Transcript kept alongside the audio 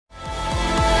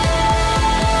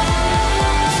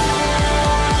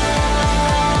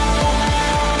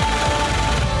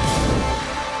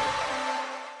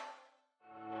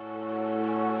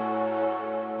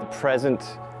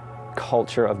present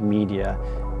culture of media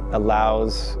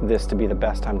allows this to be the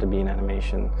best time to be in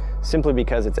animation, simply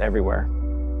because it's everywhere.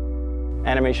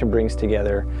 Animation brings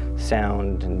together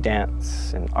sound and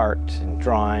dance and art and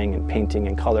drawing and painting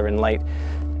and color and light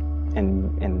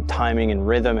and timing and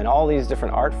rhythm and all these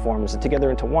different art forms together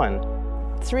into one.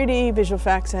 3D visual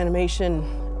effects animation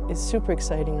is super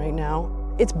exciting right now.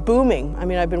 It's booming. I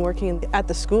mean, I've been working at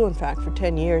the school, in fact, for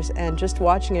 10 years, and just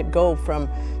watching it go from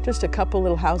just a couple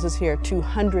little houses here to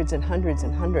hundreds and hundreds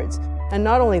and hundreds. And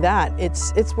not only that,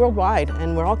 it's worldwide,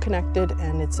 and we're all connected,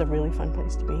 and it's a really fun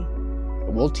place to be.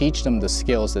 We'll teach them the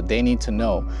skills that they need to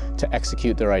know to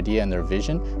execute their idea and their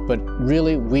vision, but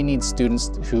really we need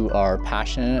students who are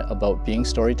passionate about being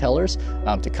storytellers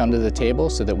to come to the table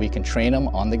so that we can train them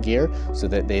on the gear so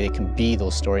that they can be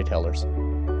those storytellers.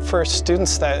 For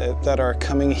students that are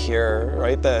coming here,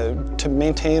 right, to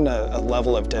maintain a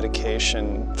level of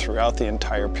dedication throughout the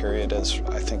entire period is,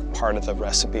 I think, part of the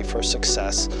recipe for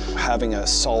success. Having a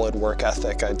solid work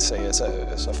ethic, I'd say, is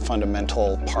a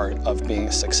fundamental part of being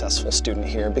a successful student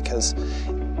here, because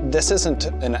this isn't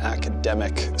an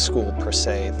academic school per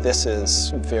se. This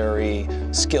is very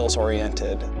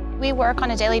skills-oriented. We work on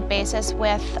a daily basis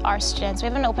with our students. We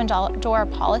have an open door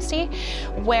policy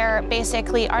where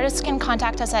basically artists can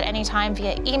contact us at any time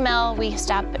via email. We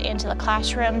step into the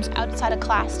classrooms outside of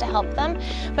class to help them,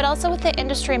 but also with the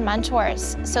industry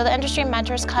mentors. So the industry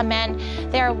mentors come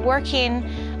in, they're working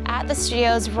at the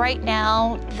studios right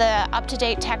now, the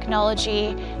up-to-date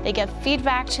technology. They give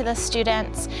feedback to the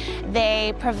students.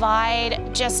 They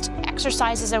provide just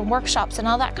exercises and workshops and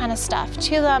all that kind of stuff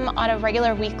to them on a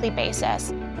regular weekly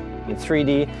basis. In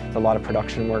 3D, it's a lot of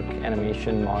production work,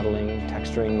 animation, modeling,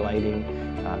 texturing, lighting,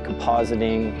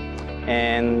 compositing,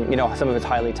 and some of it's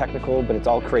highly technical, but it's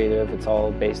all creative, it's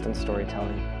all based on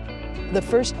storytelling. The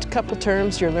first couple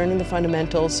terms, you're learning the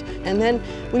fundamentals, and then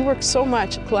we work so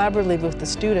much collaboratively with the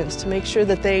students to make sure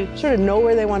that they sort of know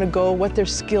where they want to go, what their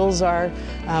skills are,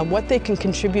 what they can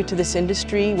contribute to this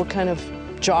industry, what kind of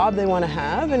job they want to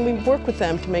have, and we work with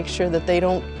them to make sure that they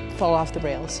don't fall off the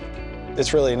rails.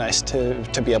 It's really nice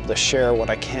to be able to share what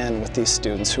I can with these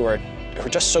students who are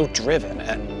just so driven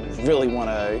and really want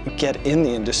to get in the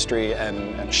industry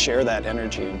and share that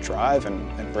energy and drive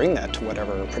and bring that to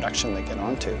whatever production they get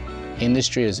onto.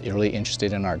 Industry is really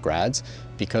interested in our grads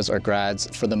because our grads,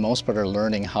 for the most part, are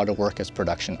learning how to work as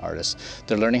production artists.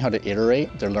 They're learning how to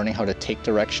iterate, they're learning how to take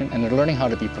direction, and they're learning how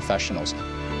to be professionals.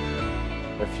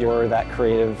 If you're that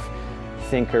creative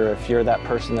thinker, if you're that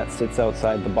person that sits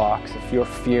outside the box, if you're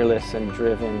fearless and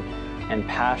driven and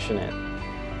passionate,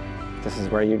 this is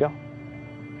where you go.